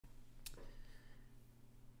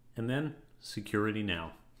And then security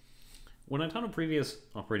now. When I taught a previous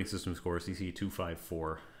operating systems course, ECE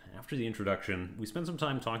 254, after the introduction, we spent some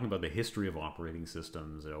time talking about the history of operating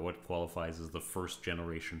systems, what qualifies as the first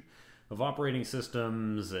generation of operating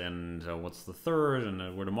systems, and what's the third,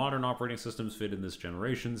 and where do modern operating systems fit in this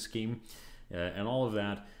generation scheme, and all of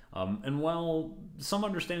that. And while some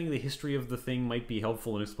understanding of the history of the thing might be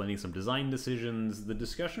helpful in explaining some design decisions, the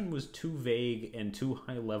discussion was too vague and too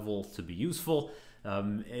high level to be useful.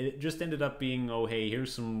 It just ended up being, oh, hey,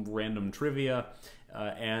 here's some random trivia,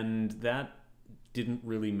 and that didn't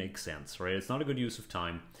really make sense, right? It's not a good use of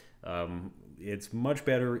time. It's much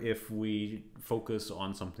better if we focus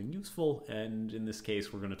on something useful, and in this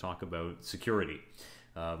case, we're going to talk about security.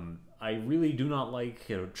 I really do not like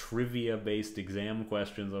trivia-based exam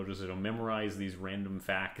questions. I'll just memorize these random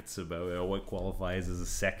facts about what qualifies as a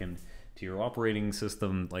second to your operating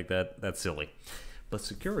system like that. That's silly. But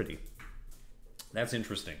security, that's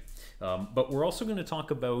interesting. But we're also going to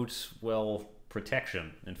talk about, well,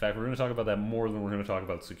 protection. In fact, we're going to talk about that more than we're going to talk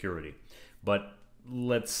about security. But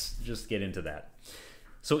let's just get into that.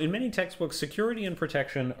 So in many textbooks, security and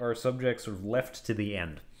protection are subjects sort of left to the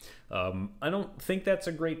end. I don't think that's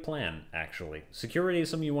a great plan, actually. Security is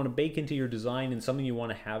something you want to bake into your design and something you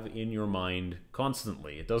want to have in your mind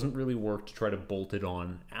constantly. It doesn't really work to try to bolt it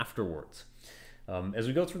on afterwards. As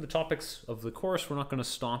we go through the topics of the course, we're not going to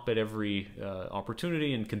stop at every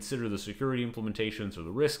opportunity and consider the security implications or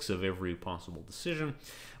the risks of every possible decision,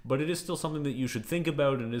 but it is still something that you should think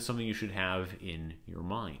about, and it is something you should have in your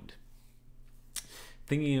mind.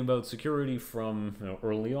 Thinking about security from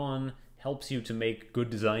early on helps you to make good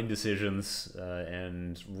design decisions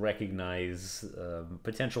and recognize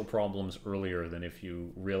potential problems earlier than if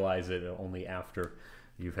you realize it only after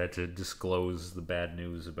you've had to disclose the bad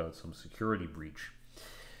news about some security breach.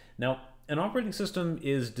 Now, an operating system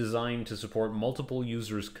is designed to support multiple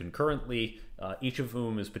users concurrently, each of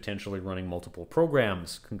whom is potentially running multiple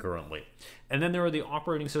programs concurrently. And then there are the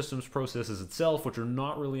operating system's processes itself, which are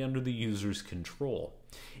not really under the user's control.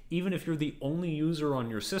 Even if you're the only user on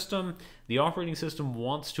your system, the operating system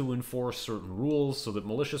wants to enforce certain rules so that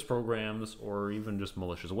malicious programs or even just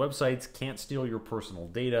malicious websites can't steal your personal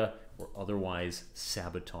data or otherwise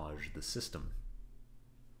sabotage the system.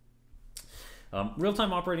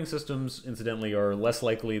 Real-time operating systems, incidentally, are less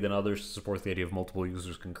likely than others to support the idea of multiple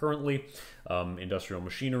users concurrently. Industrial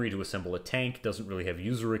machinery to assemble a tank doesn't really have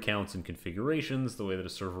user accounts and configurations the way that a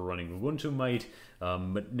server running Ubuntu might,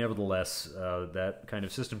 but nevertheless, that kind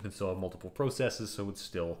of system can still have multiple processes, so it's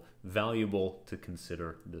still valuable to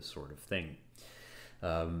consider this sort of thing.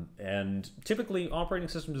 And typically, operating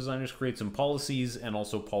system designers create some policies and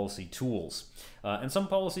also policy tools. And some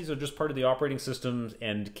policies are just part of the operating system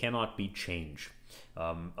and cannot be changed.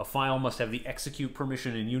 A file must have the execute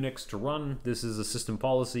permission in Unix to run. This is a system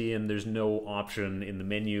policy, and there's no option in the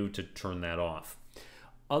menu to turn that off.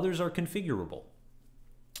 Others are configurable.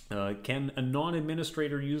 Can a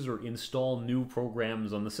non-administrator user install new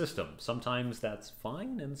programs on the system? Sometimes that's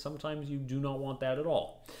fine, and sometimes you do not want that at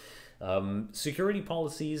all. Security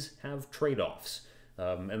policies have trade-offs,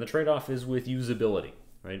 and the trade-off is with usability,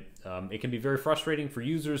 right? It can be very frustrating for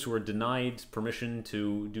users who are denied permission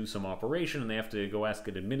to do some operation and they have to go ask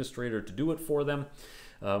an administrator to do it for them.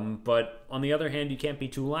 But on the other hand, you can't be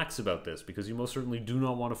too lax about this because you most certainly do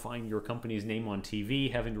not want to find your company's name on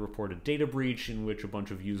TV having to report a data breach in which a bunch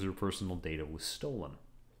of user personal data was stolen.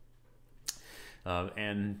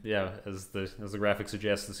 And yeah, as the graphic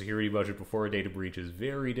suggests, the security budget before a data breach is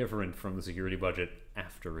very different from the security budget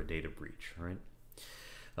after a data breach, right?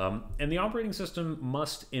 And the operating system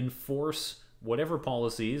must enforce whatever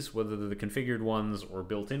policies, whether they're the configured ones or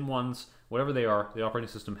built-in ones, whatever they are, the operating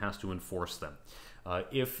system has to enforce them.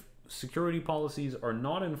 If security policies are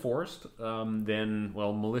not enforced, then,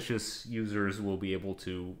 well, malicious users will be able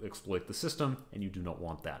to exploit the system, and you do not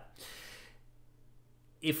want that.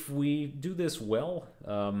 If we do this well,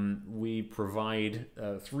 we provide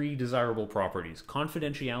three desirable properties: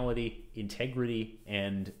 confidentiality, integrity,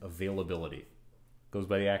 and availability. Goes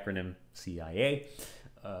by the acronym CIA.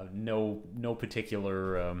 No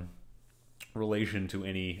particular relation to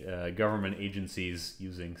any government agencies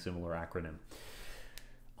using similar acronym.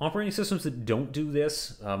 Operating systems that don't do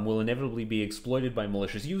this will inevitably be exploited by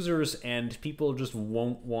malicious users, and people just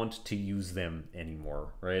won't want to use them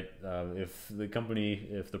anymore, right? If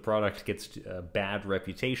the product gets a bad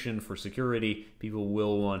reputation for security, people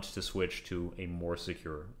will want to switch to a more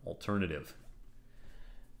secure alternative.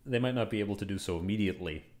 They might not be able to do so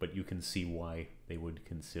immediately, but you can see why they would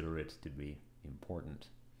consider it to be important.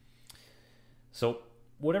 So,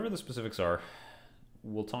 whatever the specifics are,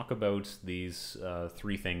 we'll talk about these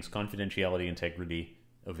three things: confidentiality, integrity,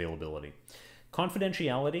 availability.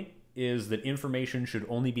 Confidentiality is that information should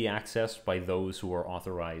only be accessed by those who are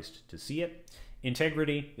authorized to see it.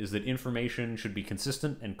 Integrity is that information should be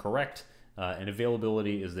consistent and correct, and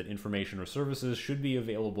availability is that information or services should be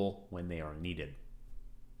available when they are needed.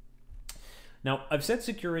 Now, I've said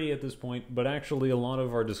security at this point, but actually a lot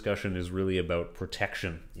of our discussion is really about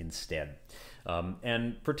protection instead.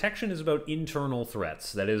 And protection is about internal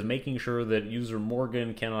threats, that is, making sure that user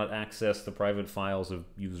Morgan cannot access the private files of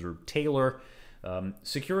user Taylor.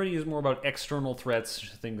 Security is more about external threats,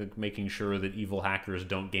 things like making sure that evil hackers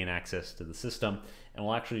don't gain access to the system. And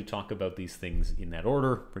we'll actually talk about these things in that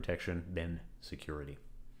order: protection, then security.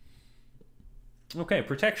 Okay,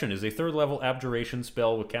 protection is a third level abjuration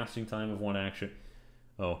spell with casting time of 1 action.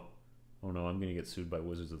 Oh no, I'm going to get sued by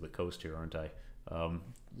Wizards of the Coast here, aren't I?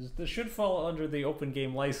 This should fall under the open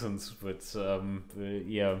game license, but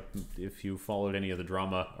yeah, if you followed any of the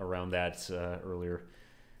drama around that earlier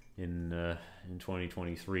in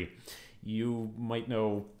 2023, you might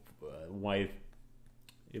know why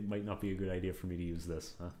it might not be a good idea for me to use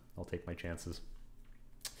this. I'll take my chances.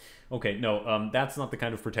 Okay, no, that's not the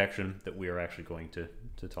kind of protection that we are actually going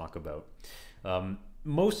to talk about.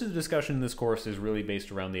 Most of the discussion in this course is really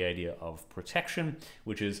based around the idea of protection,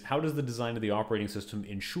 which is how does the design of the operating system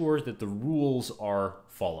ensure that the rules are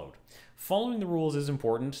followed? Following the rules is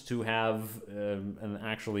important to have an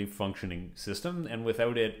actually functioning system, and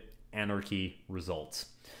without it, anarchy results.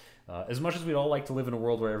 As much as we'd all like to live in a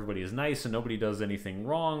world where everybody is nice and nobody does anything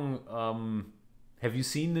wrong, have you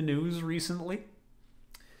seen the news recently?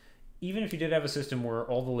 Even if you did have a system where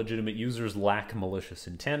all the legitimate users lack malicious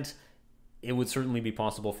intent, it would certainly be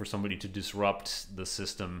possible for somebody to disrupt the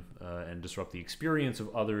system and disrupt the experience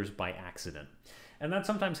of others by accident. And that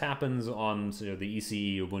sometimes happens on the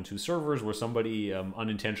ECE Ubuntu servers, where somebody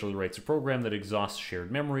unintentionally writes a program that exhausts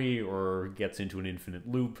shared memory or gets into an infinite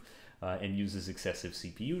loop and uses excessive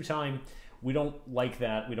CPU time. We don't like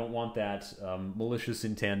that. We don't want that. Malicious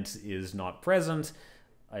intent is not present,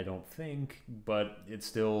 I don't think, but it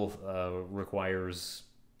still requires,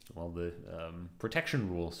 well, the protection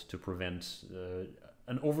rules to prevent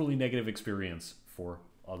an overly negative experience for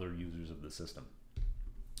other users of the system.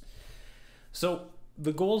 So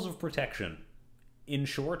the goals of protection, in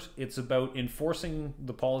short, it's about enforcing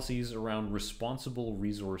the policies around responsible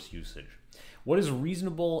resource usage. What is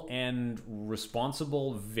reasonable and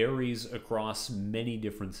responsible varies across many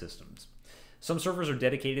different systems. Some servers are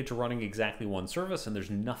dedicated to running exactly one service, and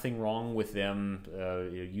there's nothing wrong with them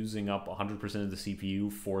using up 100% of the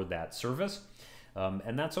CPU for that service,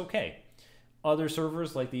 and that's okay. Other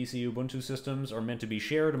servers, like the ECE Ubuntu systems, are meant to be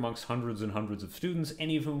shared amongst hundreds and hundreds of students,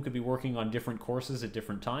 any of whom could be working on different courses at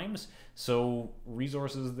different times, so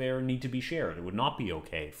resources there need to be shared. It would not be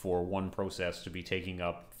okay for one process to be taking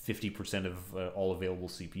up 50% of all available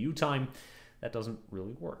CPU time. That doesn't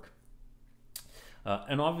really work.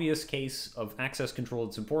 An obvious case of access control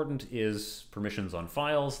that's important is permissions on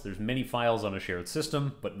files. There's many files on a shared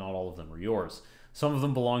system, but not all of them are yours. Some of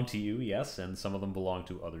them belong to you, yes, and some of them belong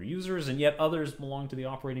to other users, and yet others belong to the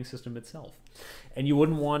operating system itself. And you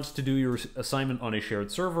wouldn't want to do your assignment on a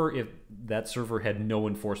shared server if that server had no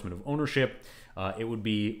enforcement of ownership. It would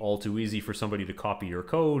be all too easy for somebody to copy your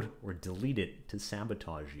code or delete it to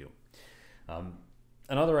sabotage you.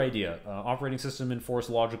 Another idea, operating system enforce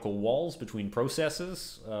logical walls between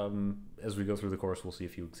processes. As we go through the course, we'll see a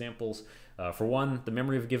few examples. For one, the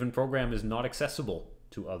memory of a given program is not accessible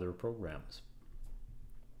to other programs.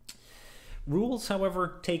 Rules,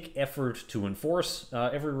 however, take effort to enforce.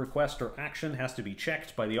 Every request or action has to be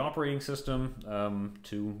checked by the operating system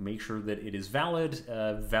to make sure that it is valid.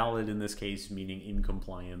 Valid in this case meaning in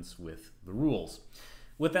compliance with the rules.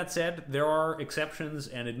 With that said, there are exceptions,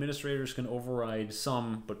 and administrators can override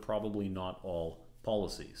some, but probably not all,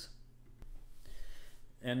 policies.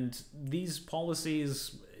 And these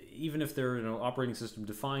policies, even if they're operating system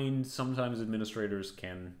defined, sometimes administrators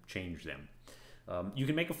can change them. You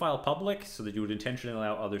can make a file public so that you would intentionally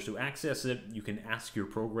allow others to access it. You can ask your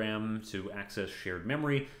program to access shared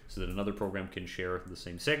memory so that another program can share the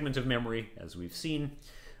same segment of memory, as we've seen.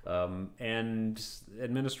 And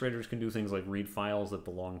administrators can do things like read files that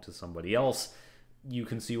belong to somebody else. You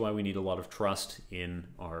can see why we need a lot of trust in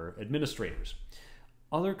our administrators.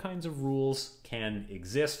 Other kinds of rules can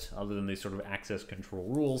exist other than these sort of access control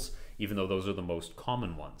rules, even though those are the most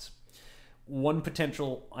common ones. One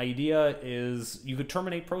potential idea is you could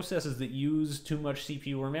terminate processes that use too much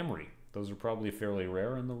CPU or memory. Those are probably fairly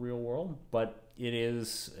rare in the real world, but it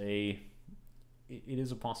is a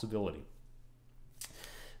possibility.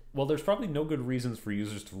 While there's probably no good reasons for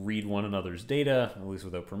users to read one another's data, at least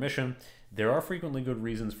without permission, there are frequently good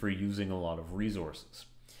reasons for using a lot of resources.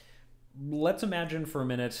 let's imagine for a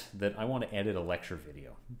minute that I want to edit a lecture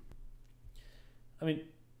video. I mean,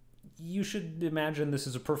 you should imagine this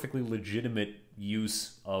is a perfectly legitimate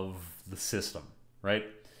use of the system, right?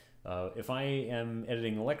 If I am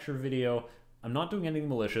editing a lecture video, I'm not doing anything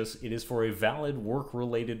malicious. It is for a valid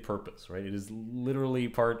work-related purpose, right? It is literally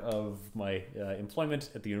part of my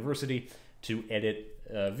employment at the university to edit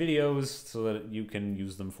videos so that you can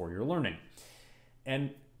use them for your learning.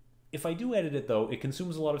 And if I do edit it, though, it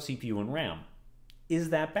consumes a lot of CPU and RAM.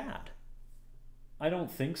 Is that bad? I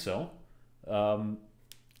don't think so.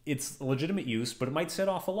 It's legitimate use, but it might set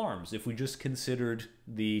off alarms if we just considered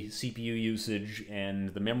the CPU usage and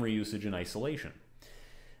the memory usage in isolation.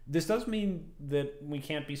 This does mean that we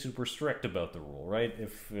can't be super strict about the rule, right?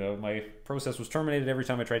 If my process was terminated every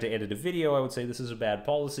time I tried to edit a video, I would say this is a bad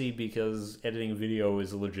policy because editing a video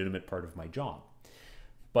is a legitimate part of my job.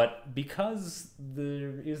 But because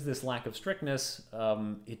there is this lack of strictness,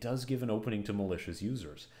 it does give an opening to malicious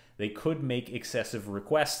users. They could make excessive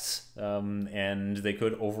requests and they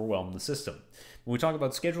could overwhelm the system. When we talk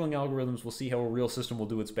about scheduling algorithms, we'll see how a real system will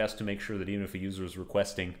do its best to make sure that even if a user is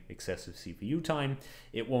requesting excessive CPU time,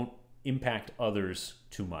 it won't impact others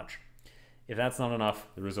too much. If that's not enough,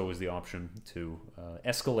 there is always the option to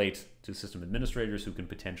escalate to system administrators who can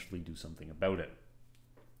potentially do something about it.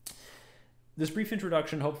 This brief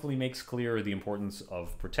introduction hopefully makes clear the importance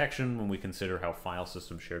of protection when we consider how file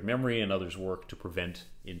systems, shared memory, and others work to prevent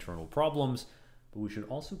internal problems, but we should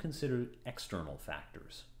also consider external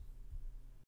factors.